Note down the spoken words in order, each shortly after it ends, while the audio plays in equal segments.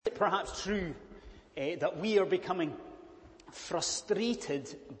Is it perhaps true that we are becoming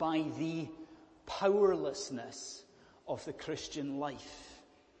frustrated by the powerlessness of the Christian life?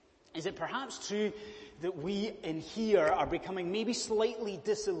 Is it perhaps true that we in here are becoming maybe slightly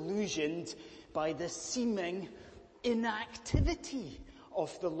disillusioned by the seeming inactivity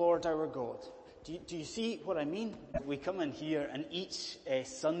of the Lord our God? Do you see what I mean? We come in here and each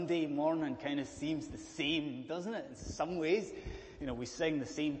Sunday morning kind of seems the same, doesn't it? In some ways, we sing the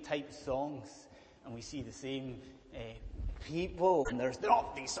same type of songs and we see the same people, and there's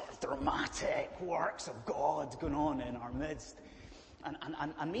all these sort of dramatic works of God going on in our midst.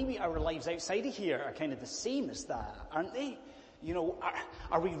 And maybe our lives outside of here are kind of the same as that, aren't they?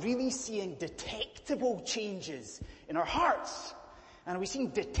 Are we really seeing detectable changes in our hearts? And are we seeing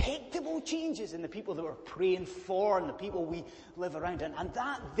detectable changes in the people that we're praying for and the people we live around? And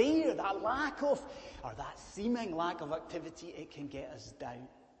that lack of, or that seeming lack of activity, it can get us down.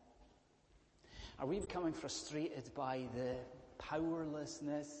 Are we becoming frustrated by the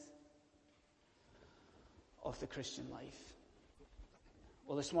powerlessness of the Christian life?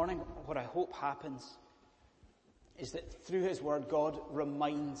 Well, this morning, what I hope happens is that through His Word, God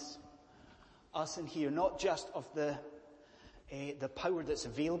reminds us in here not just of the power that's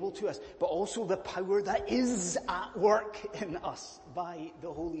available to us, but also the power that is at work in us by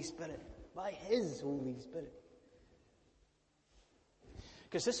the Holy Spirit, by His Holy Spirit.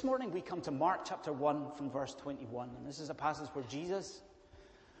 Because this morning we come to Mark chapter 1 from verse 21, and this is a passage where Jesus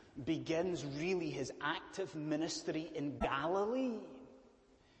begins really His active ministry in Galilee.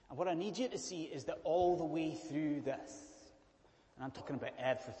 And what I need you to see is that all the way through this, and I'm talking about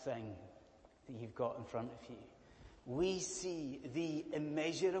everything that you've got in front of you, we see the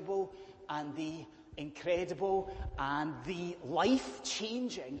immeasurable and the incredible and the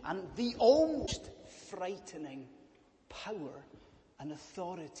life-changing and the almost frightening power and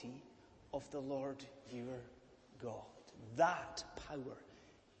authority of the Lord your God. That power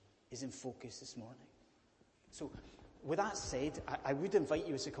is in focus this morning. So, with that said, I would invite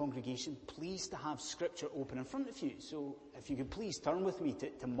you as a congregation, please, to have Scripture open in front of you. So, if you could please turn with me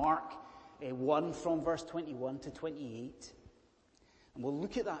to Mark 1 from verse 21 to 28. And we'll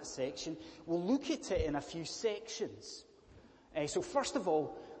look at that section. We'll look at it in a few sections. So first of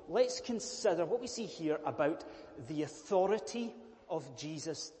all, let's consider what we see here about the authority of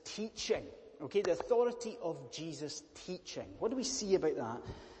Jesus' teaching. Okay, the authority of Jesus' teaching. What do we see about that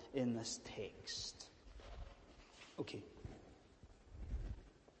in this text? Okay.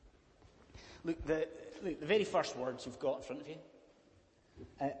 Look, the very first words you've got in front of you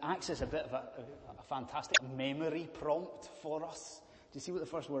acts as a bit of a fantastic memory prompt for us. Do you see what the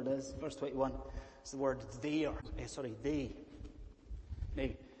first word is? Verse 21. It's the word they. Now,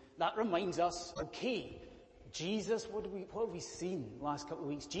 that reminds us, okay, Jesus, what have we seen the last couple of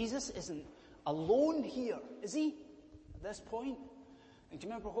weeks? Jesus isn't alone here, is he? At this point? And do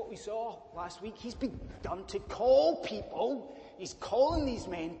you remember what we saw last week? He's begun to call people. He's calling these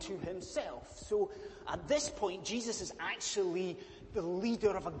men to himself. So at this point, Jesus is actually the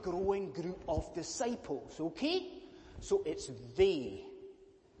leader of a growing group of disciples, okay? So it's they.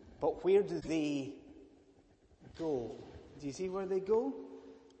 But where do they go? Do you see where they go?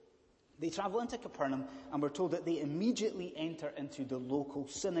 They travel into Capernaum, and we're told that they immediately enter into the local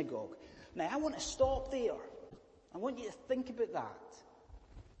synagogue. Now, I want to stop there. I want you to think about that.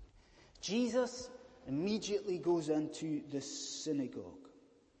 Jesus immediately goes into the synagogue.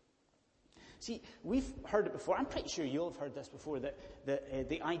 See, we've heard it before. I'm pretty sure you'll have heard this before, that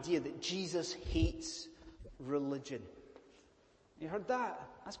the idea that Jesus hates religion. You heard that?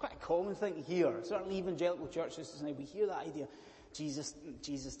 That's quite a common thing to hear. Certainly evangelical churches today, we hear that idea. Jesus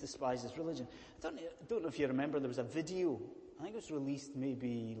despises religion. I don't know if you remember, there was a video, I think it was released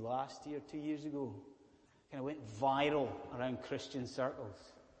maybe last year, 2 years ago. Kind of went viral around Christian circles.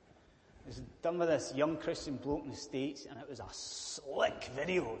 It was done with this young Christian bloke in the States, and it was a slick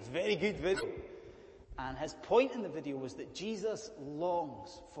video. It was a very good video. And his point in the video was that Jesus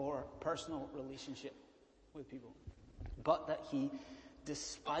longs for personal relationship with people, but that he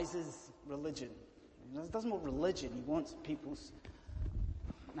despises religion. He doesn't want religion, he wants people's...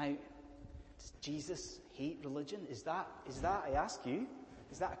 Now, does Jesus hate religion? Is that, I ask you,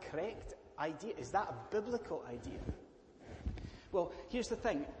 is that a correct idea? Is that a biblical idea? Well, here's the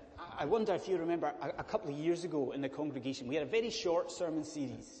thing. I wonder if you remember a couple of years ago in the congregation, we had a very short sermon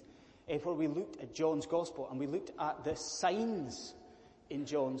series where we looked at John's Gospel, and we looked at the signs in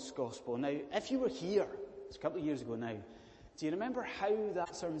John's Gospel. Now, if you were here, it's a couple of years ago now, do you remember how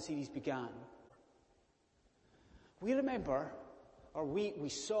that sermon series began? We remember, or we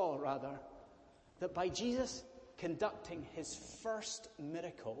saw rather, that by Jesus conducting his first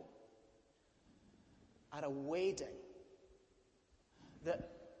miracle at a wedding.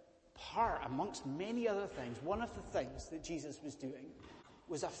 That part, amongst many other things, one of the things that Jesus was doing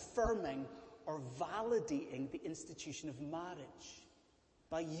was affirming or validating the institution of marriage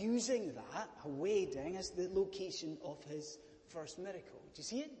by using that, a wedding, as the location of his first miracle. Do you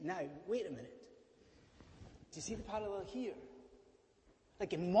see it? Now, wait a minute. Do you see the parallel here?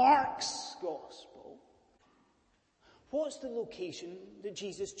 Like in Mark's gospel, what's the location that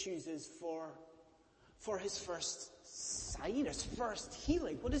Jesus chooses for his first sign, his first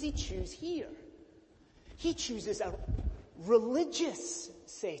healing? What does he choose here? He chooses a religious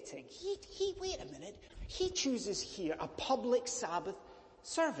setting. Wait a minute. He chooses here a public Sabbath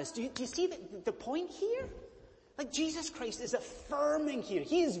service. Do you see the point here? Like Jesus Christ is affirming here.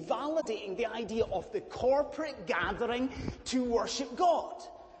 He is validating the idea of the corporate gathering to worship God.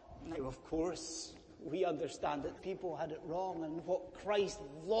 Now, of course, we understand that people had it wrong, and what Christ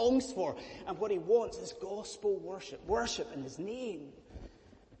longs for and what he wants is gospel worship. Worship in his name.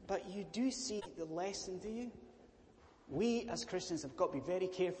 But you do see the lesson, do you? We as Christians have got to be very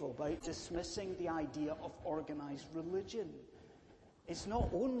careful about dismissing the idea of organized religion. It's not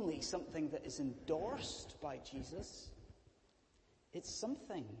only something that is endorsed by Jesus, it's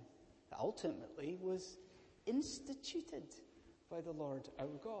something that ultimately was instituted by the Lord our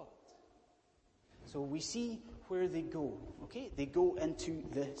God. So we see where they go, okay? They go into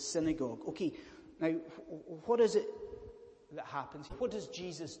the synagogue. Okay, now what is it that happens? What does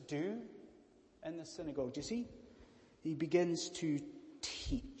Jesus do in the synagogue? Do you see? He begins to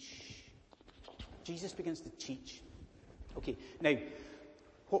teach. Jesus begins to teach. Okay, now,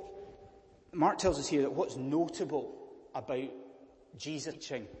 what Mark tells us here that what's notable about Jesus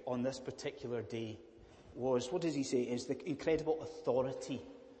teaching on this particular day was, what does he say, is the incredible authority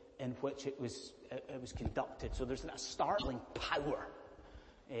in which it was conducted. So there's a startling power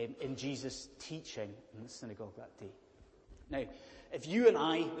in Jesus' teaching in the synagogue that day. Now, if you and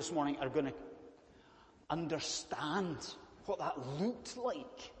I this morning are going to understand what that looked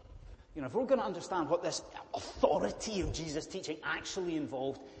like, if we're going to understand what this authority of Jesus' teaching actually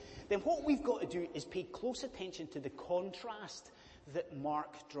involved, then what we've got to do is pay close attention to the contrast that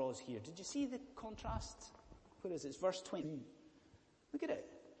Mark draws here. Did you see the contrast? Where is it? It's verse 20. Look at it.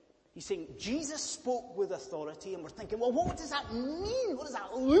 He's saying, Jesus spoke with authority, and we're thinking, well, what does that mean? What does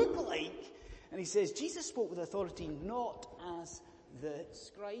that look like? And he says, Jesus spoke with authority not as the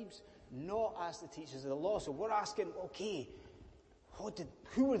scribes, not as the teachers of the law. So we're asking, okay,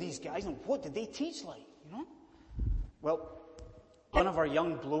 who were these guys and what did they teach like, Well, one of our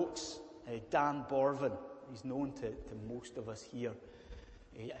young blokes, Dan Borvin, he's known to most of us here,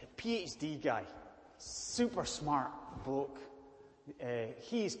 a PhD guy, super smart bloke.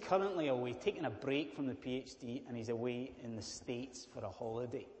 He's currently away, taking a break from the PhD, and he's away in the States for a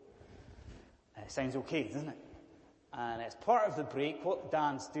holiday. Sounds okay, doesn't it? And as part of the break, what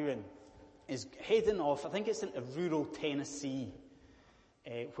Dan's doing is heading off, I think it's into rural Tennessee,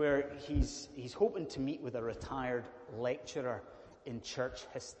 where he's hoping to meet with a retired lecturer in church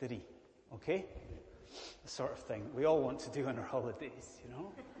history. Okay? The sort of thing we all want to do on our holidays,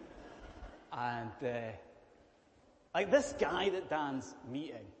 And like this guy that Dan's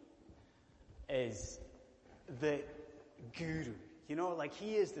meeting is the guru. Like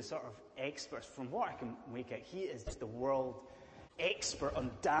he is the sort of expert. From what I can make out, he is the world expert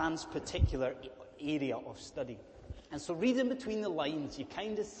on Dan's particular area of study. And so reading between the lines, you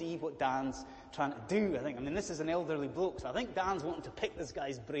kind of see what Dan's trying to do, I think. This is an elderly bloke, so I think Dan's wanting to pick this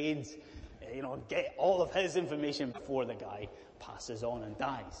guy's brains, get all of his information before the guy passes on and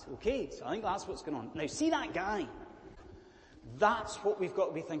dies. Okay, so I think that's what's going on. Now, see that guy? That's what we've got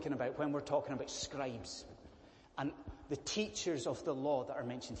to be thinking about when we're talking about scribes and the teachers of the law that are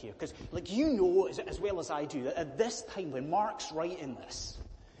mentioned here. Because, as well as I do, that at this time when Mark's writing this,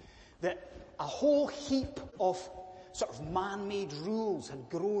 that a whole heap of sort of man-made rules had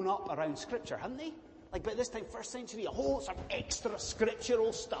grown up around Scripture, hadn't they? Like by this time, first century, a whole sort of extra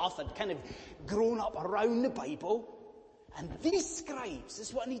scriptural stuff had kind of grown up around the Bible. And these scribes, this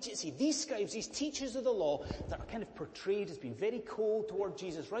is what I need you to see, these scribes, these teachers of the law that are kind of portrayed as being very cold toward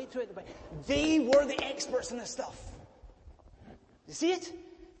Jesus right throughout the Bible, they were the experts in this stuff. You see it?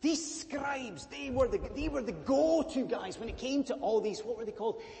 These scribes, they were the go-to guys when it came to all these, what were they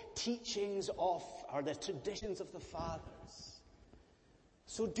called? Teachings of, or the traditions of the fathers.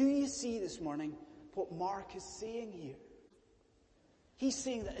 So do you see this morning what Mark is saying here? He's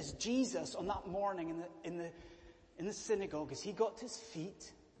saying that as Jesus on that morning in the synagogue, as he got to his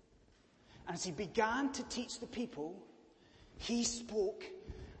feet, and as he began to teach the people, he spoke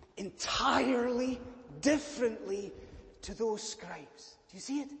entirely differently to those scribes. Do you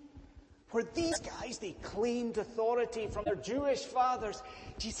see it? Where these guys, they claimed authority from their Jewish fathers.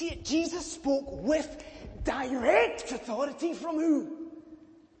 Do you see it? Jesus spoke with direct authority from who?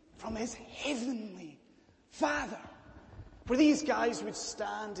 From his heavenly Father. Where these guys would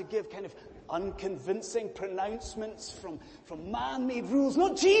stand to give kind of unconvincing pronouncements from man-made rules.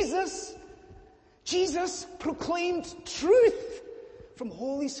 Not Jesus. Jesus proclaimed truth from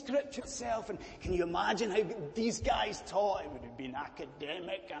Holy Scripture itself. And can you imagine how these guys taught? It would have been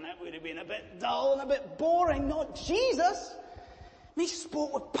academic and it would have been a bit dull and a bit boring. Not Jesus. He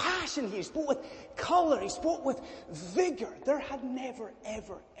spoke with passion. He spoke with colour. He spoke with vigour. There had never,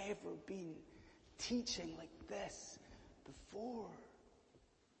 ever, ever been teaching like this before.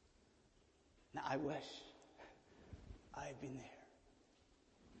 Now, I wish I had been there.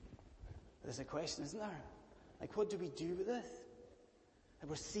 There's a question, isn't there? Like, what do we do with this? And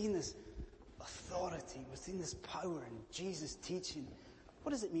we're seeing this authority. We're seeing this power in Jesus' teaching.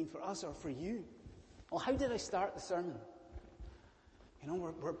 What does it mean for us or for you? Well, how did I start the sermon?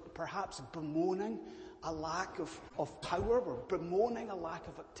 We're perhaps bemoaning a lack of power. We're bemoaning a lack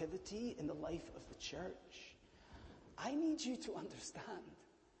of activity in the life of the church. I need you to understand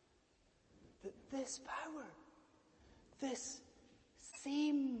that this power, this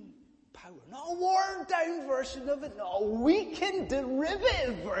same power, not a watered-down version of it, not a weakened,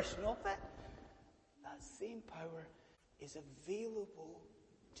 derivative version of it, that same power is available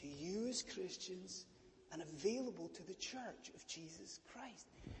to you as Christians and available to the church of Jesus Christ.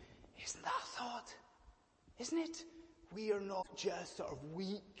 Isn't that a thought? Isn't it? We are not just sort of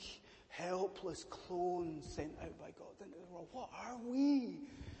weak, helpless clones sent out by God into the world. What are we?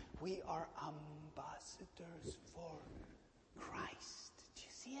 We are ambassadors for Christ. Do you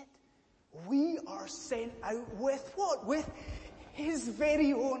see it? We are sent out with what? With his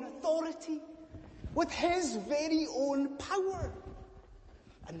very own authority. With his very own power.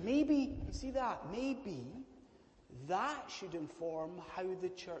 And maybe, you see that? Maybe that should inform how the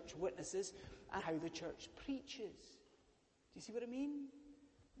church witnesses and how the church preaches. Do you see what I mean?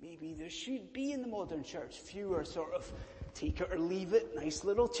 Maybe there should be in the modern church fewer sort of take it or leave it, nice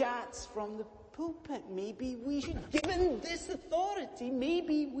little chats from the pulpit. Maybe we should, given this authority,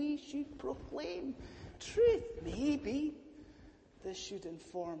 maybe we should proclaim truth. Maybe this should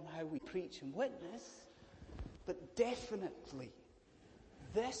inform how we preach and witness. But definitely,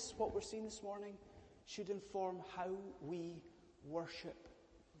 this, what we're seeing this morning, should inform how we worship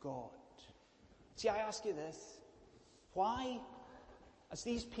God. See, I ask you this. Why, as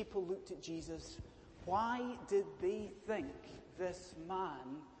these people looked at Jesus, why did they think this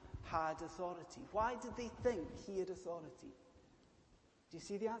man had authority? Why did they think he had authority? Do you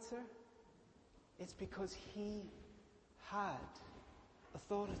see the answer? It's because he had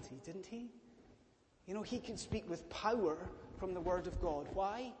authority, didn't he? He could speak with power from the Word of God.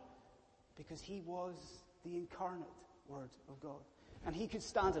 Why? Because he was the incarnate Word of God. And he could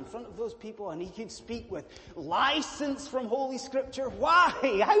stand in front of those people and he could speak with license from Holy Scripture. Why?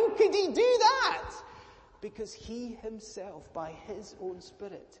 How could he do that? Because he himself, by his own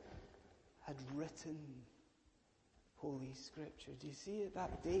Spirit, had written Holy Scripture. Do you see it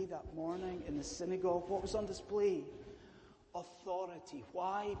that day, that morning in the synagogue? What was on display? Authority.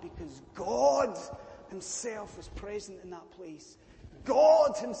 Why? Because God himself was present in that place.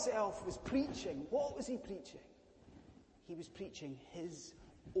 God himself was preaching. What was he preaching? He was preaching his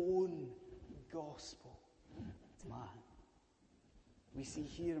own gospel. Man. We see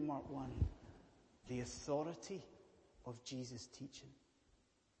here in Mark 1 the authority of Jesus' teaching.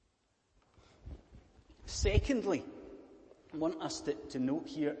 Secondly, I want us to note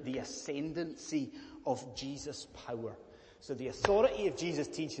here the ascendancy of Jesus' power. So the authority of Jesus'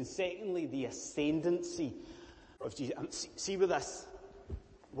 teaching. Secondly, the ascendancy of Jesus. And see with us,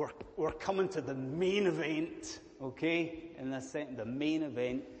 we're coming to the main event, okay? In this sense, the main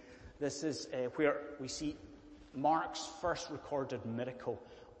event. This is where we see Mark's first recorded miracle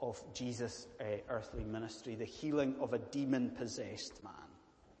of Jesus' earthly ministry, the healing of a demon-possessed man.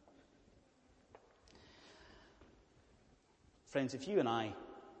 Friends, if you and I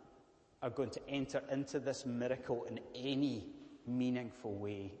are going to enter into this miracle in any meaningful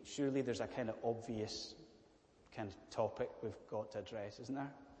way, surely there's a kind of obvious kind of topic we've got to address, isn't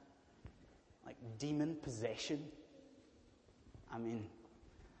there? Like demon possession. I mean,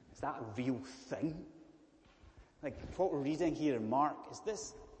 is that a real thing? Like what we're reading here in Mark, is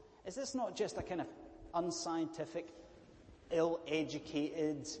this not just a kind of unscientific,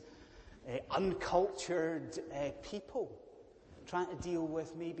 ill-educated, uncultured people trying to deal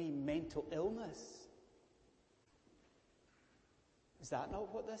with maybe mental illness? Is that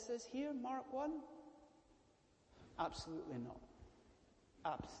not what this is here, Mark 1? Absolutely not.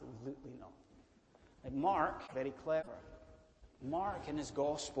 Absolutely not. Like Mark, very clever. Mark in his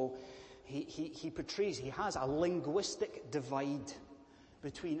gospel, he portrays, he has a linguistic divide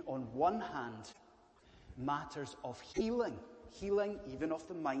between, on one hand, matters of healing even of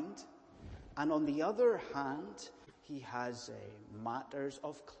the mind, and on the other hand, he has matters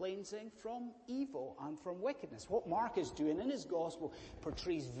of cleansing from evil and from wickedness. What Mark is doing in his gospel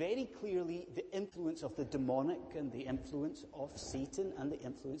portrays very clearly the influence of the demonic and the influence of Satan and the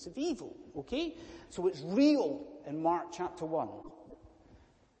influence of evil. Okay? So it's real in Mark chapter 1.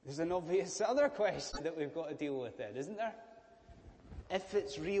 There's an obvious other question that we've got to deal with then, isn't there? If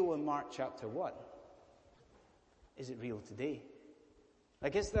it's real in Mark chapter 1, is it real today?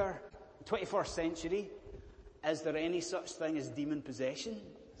 Like, is there, 21st century, is there any such thing as demon possession?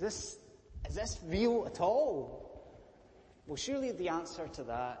 Is this real at all? Well, surely the answer to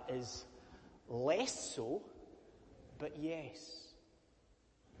that is less so, but yes.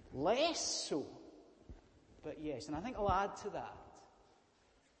 Less so, but yes. And I think I'll add to that.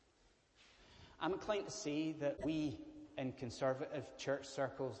 I'm inclined to say that we, in conservative church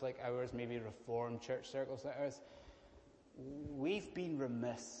circles like ours, maybe reformed church circles like ours, we've been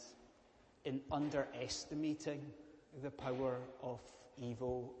remiss in underestimating the power of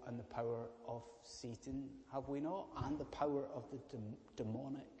evil and the power of Satan, have we not? And the power of the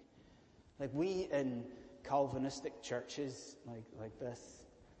demonic. Like, we in Calvinistic churches like this,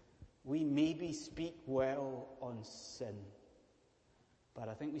 we maybe speak well on sin, but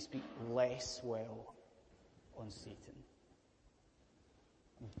I think we speak less well on Satan.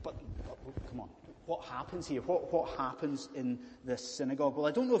 But come on, what happens here? What happens in this synagogue? Well,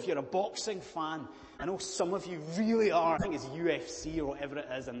 I don't know if you're a boxing fan. I know some of you really are. I think it's UFC or whatever it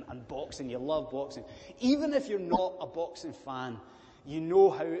is, and boxing. You love boxing. Even if you're not a boxing fan, you know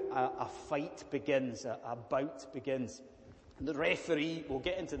how a fight begins, a bout begins. The referee will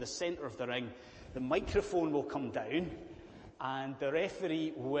get into the center of the ring. The microphone will come down, and the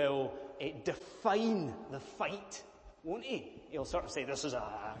referee will define the fight, won't he? He'll sort of say, this is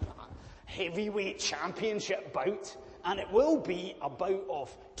a heavyweight championship bout, and it will be a bout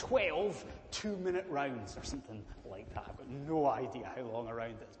of 12 2-minute rounds or something like that. I've got no idea how long a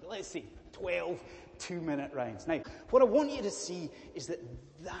round is, but let's see, 12 2-minute rounds. Now, what I want you to see is that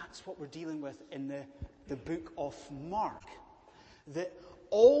that's what we're dealing with in the book of Mark. That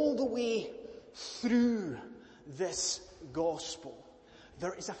all the way through this gospel,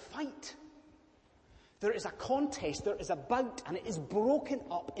 there is a fight. There is a contest, there is a bout, and it is broken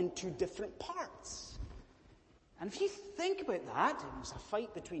up into different parts. And if you think about that, it's a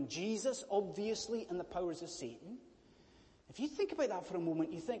fight between Jesus, obviously, and the powers of Satan. If you think about that for a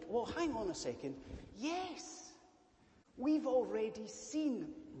moment, you think, well, hang on a second. Yes, we've already seen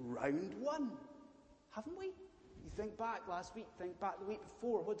round 1, haven't we? You think back last week, think back the week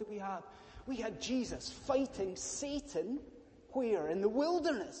before, what did we have? We had Jesus fighting Satan. Where? In the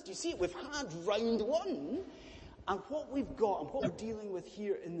wilderness. Do you see it? We've had round 1. And what we've got and what we're dealing with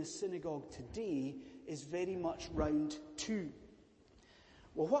here in the synagogue today is very much round 2.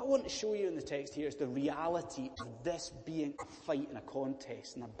 Well, what I want to show you in the text here is the reality of this being a fight and a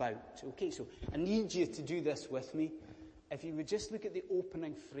contest and a bout. Okay, so I need you to do this with me. If you would just look at the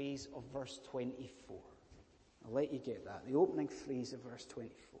opening phrase of verse 24. I'll let you get that. The opening phrase of verse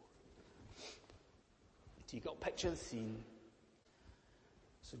 24. So you've got a picture of the scene.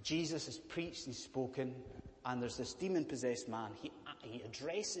 So Jesus has preached, he's spoken, and there's this demon-possessed man. He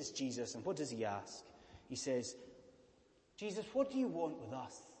addresses Jesus, and what does he ask? He says, Jesus, what do you want with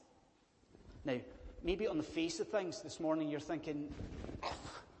us? Now, maybe on the face of things this morning you're thinking,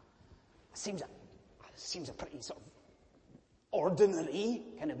 seems a pretty sort of ordinary,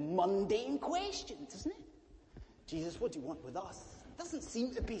 kind of mundane question, doesn't it? Jesus, what do you want with us? It doesn't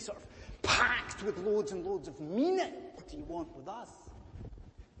seem to be sort of packed with loads and loads of meaning. What do you want with us?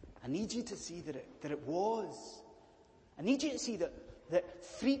 I need you to see that it was. I need you to see that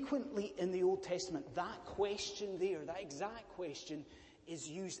frequently in the Old Testament, that question there, that exact question, is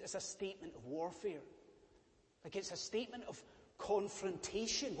used as a statement of warfare. Like it's a statement of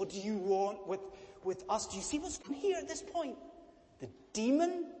confrontation. What do you want with us? Do you see what's going here at this point? The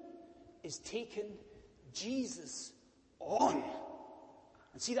demon is taking Jesus on.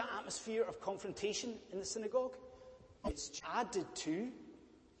 And see that atmosphere of confrontation in the synagogue? It's added to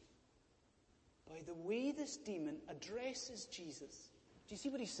by the way this demon addresses Jesus. Do you see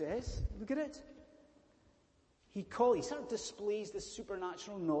what he says? Look at it. He sort of displays this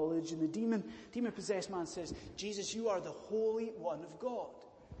supernatural knowledge, and the demon-possessed man says, Jesus, you are the Holy One of God.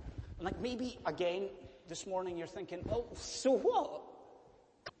 And like maybe, again, this morning you're thinking, well, so what?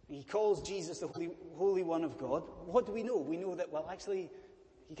 He calls Jesus the Holy One of God. What do we know? We know that, well, actually,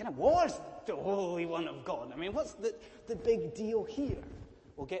 he kind of was the Holy One of God. I mean, what's the big deal here?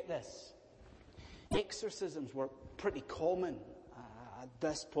 Well, get this. Exorcisms were pretty common at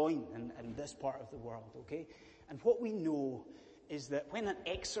this point in this part of the world, okay? And what we know is that when an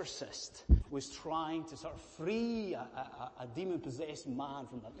exorcist was trying to sort of free a demon-possessed man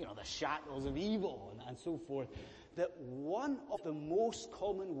from the shackles of evil and so forth, that one of the most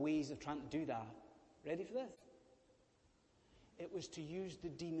common ways of trying to do that, ready for this? It was to use the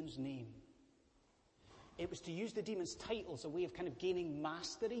demon's name. It was to use the demon's title as a way of kind of gaining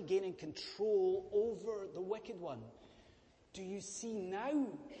mastery, gaining control over the wicked one. Do you see now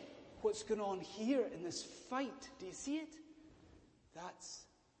what's going on here in this fight? Do you see it? That's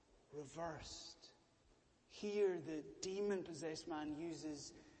reversed. Here the demon-possessed man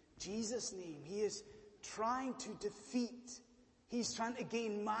uses Jesus' name. He is trying to defeat. He's trying to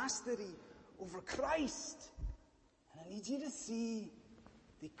gain mastery over Christ. And I need you to see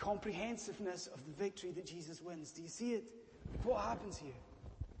the comprehensiveness of the victory that Jesus wins. Do you see it? What happens here?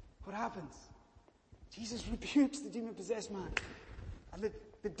 What happens? Jesus rebukes the demon-possessed man. And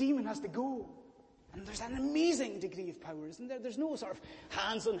the demon has to go. And there's an amazing degree of power, isn't there? There's no sort of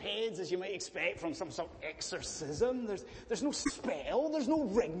hands on heads as you might expect from some sort of exorcism. There's no spell. There's no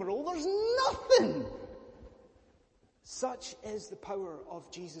rigmarole. There's nothing. Such is the power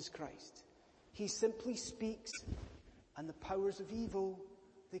of Jesus Christ. He simply speaks, and the powers of evil,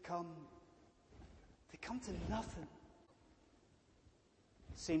 they come to nothing.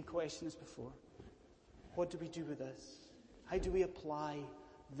 Same question as before. What do we do with this? How do we apply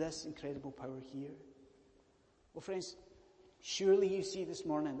this incredible power here? Well, friends, surely you see this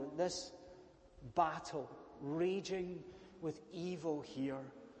morning that this battle raging with evil here,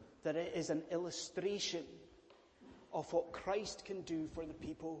 that it is an illustration of what Christ can do for the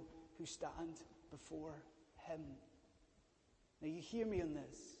people who stand before him. Now you hear me on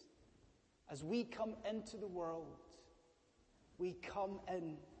this. As we come into the world, we come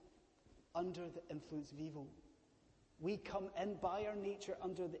in under the influence of evil. We come in by our nature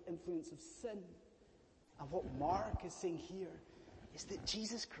under the influence of sin. And what Mark is saying here is that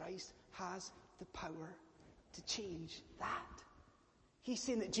Jesus Christ has the power to change that. He's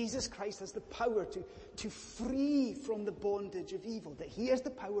saying that Jesus Christ has the power to free from the bondage of evil, that he has the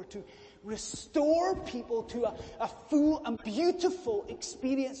power to restore people to a full and beautiful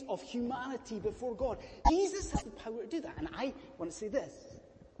experience of humanity before God. Jesus has the power to do that. And I want to say this,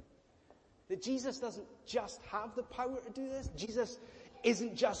 that Jesus doesn't just have the power to do this. Jesus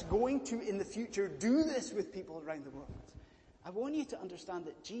isn't just going to, in the future, do this with people around the world. I want you to understand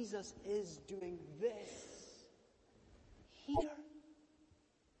that Jesus is doing this here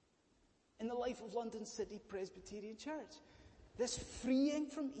in the life of London City Presbyterian Church. This freeing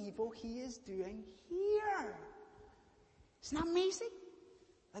from evil he is doing here. Isn't that amazing?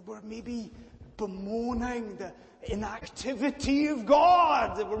 Like we're maybe bemoaning the inactivity of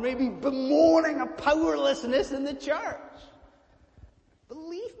God. That we're maybe bemoaning a powerlessness in the church.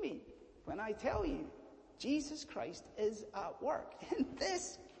 Believe me when I tell you, Jesus Christ is at work in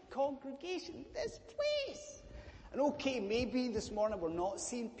this congregation, this place. And okay, maybe this morning we're not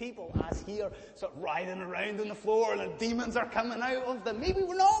seeing people as here sort of writhing around on the floor and the demons are coming out of them. Maybe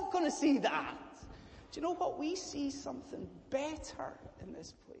we're not going to see that. Do you know what? We see something better in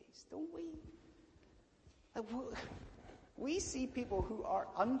this place, don't we? We see people who are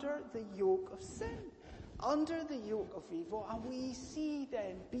under the yoke of sin, under the yoke of evil, and we see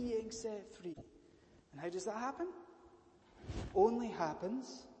them being set free. And how does that happen? Only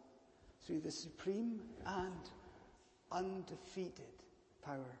happens through the supreme and undefeated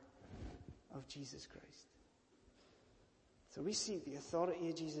power of Jesus Christ. So we see the authority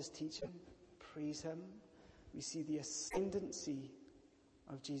of Jesus' teaching, praise him. We see the ascendancy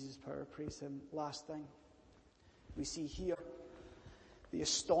of Jesus' power, praise him. Last thing, we see here the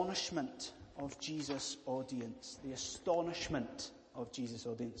astonishment of Jesus' audience. The astonishment of Jesus'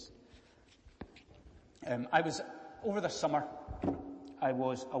 audience. Over the summer, I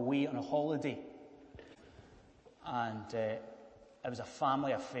was away on a holiday. And it was a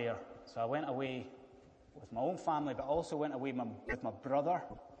family affair. So I went away with my own family, but also went away with my brother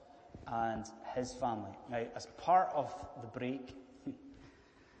and his family. Now, as part of the break,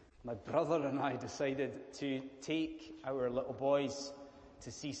 my brother and I decided to take our little boys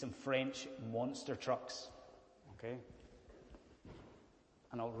to see some French monster trucks. Okay?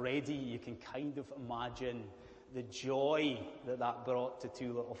 And already you can kind of imagine the joy that brought to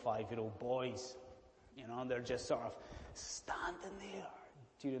two little 5-year-old boys. You know, they're just sort of standing there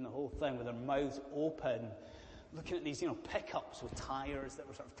during the whole thing with their mouths open, looking at these, pickups with tires that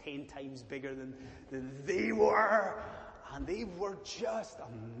were sort of 10 times bigger than they were. And they were just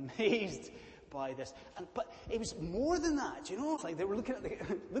amazed by this. But it was more than that, It's like they were looking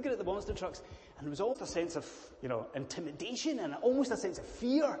at the monster trucks, and there was almost a sense of, intimidation and almost a sense of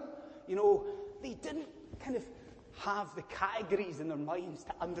fear. They didn't kind of have the categories in their minds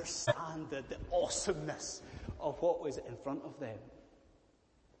to understand the awesomeness of what was in front of them.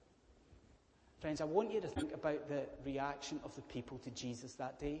 Friends, I want you to think about the reaction of the people to Jesus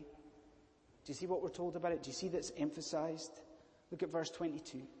that day. Do you see what we're told about it? Do you see that's emphasized? Look at verse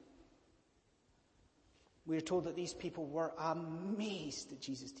 22. We're told that these people were amazed at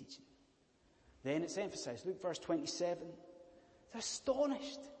Jesus' teaching. Then it's emphasized. Look, verse 27. They're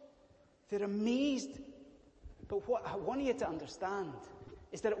astonished. They're amazed. But what I want you to understand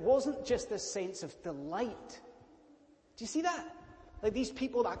is that it wasn't just this sense of delight. Do you see that? Like these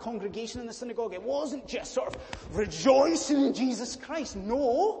people, that congregation in the synagogue, it wasn't just sort of rejoicing in Jesus Christ.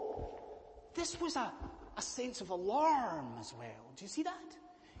 No. This was a sense of alarm as well. Do you see that?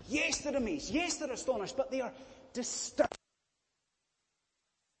 Yes, they're amazed. Yes, they're astonished, but they are disturbed.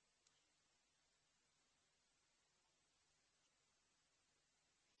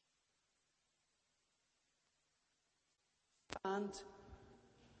 And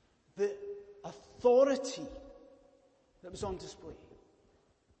the authority that was on display.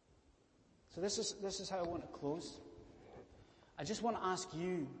 So this is how I want to close. I just want to ask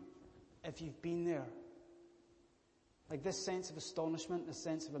you if you've been there. Like this sense of astonishment, this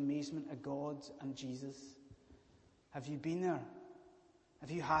sense of amazement at God and Jesus. Have you been there? Have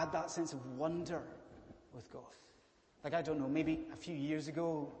you had that sense of wonder with God? Like, I don't know, maybe a few years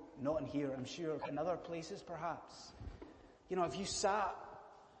ago, not in here, I'm sure, in other places perhaps. Have you sat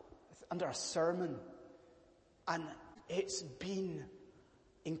under a sermon and it's been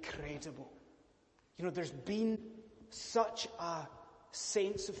incredible? There's been such a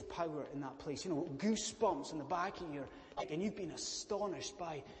sense of power in that place. Goosebumps in the back of your neck, and you've been astonished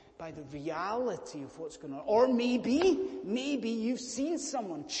by the reality of what's going on. Or maybe you've seen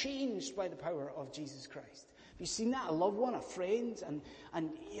someone changed by the power of Jesus Christ. Have you seen that? A loved one, a friend, and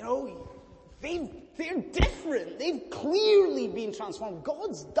they're different. They've clearly been transformed.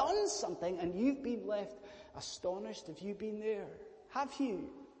 God's done something, and you've been left astonished. Have you been there? Have you?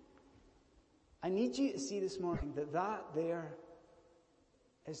 I need you to see this morning that there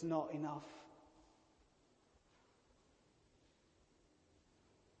is not enough.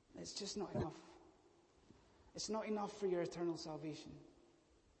 It's just not enough. It's not enough for your eternal salvation.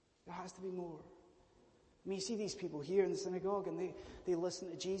 There has to be more. You see these people here in the synagogue, and they listen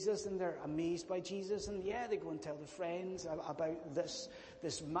to Jesus, and they're amazed by Jesus, and they go and tell their friends about this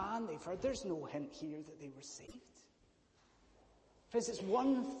man they've heard. There's no hint here that they were saved. Friends, it's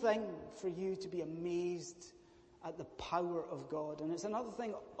one thing for you to be amazed at the power of God, and it's another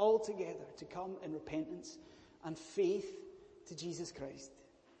thing altogether to come in repentance and faith to Jesus Christ.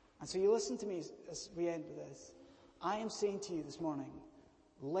 And so you listen to me as we end with this. I am saying to you this morning,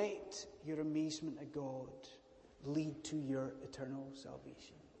 let your amazement at God lead to your eternal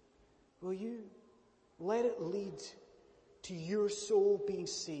salvation. Will you? Let it lead to your soul being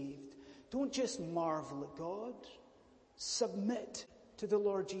saved. Don't just marvel at God. Submit to the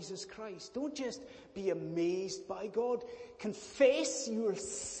Lord Jesus Christ. Don't just be amazed by God. Confess your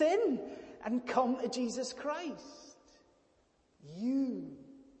sin and come to Jesus Christ. You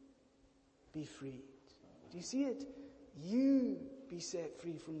be freed. Do you see it? You be set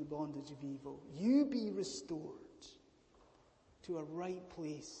free from the bondage of evil. You be restored to a right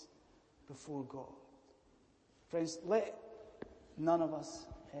place before God. Friends, let none of us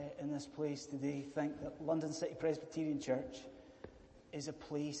in this place today think that London City Presbyterian Church is a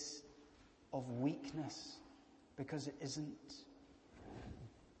place of weakness, because it isn't.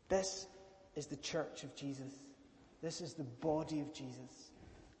 This is the church of Jesus. This is the body of Jesus.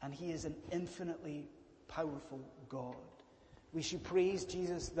 And he is an infinitely powerful God. We should praise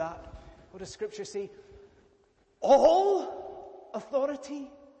Jesus that, what does Scripture say? All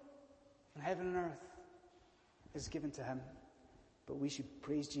authority in heaven and earth is given to him. But we should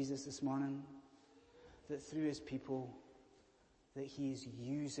praise Jesus this morning that through his people that he is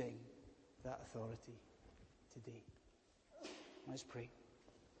using that authority today. Let's pray.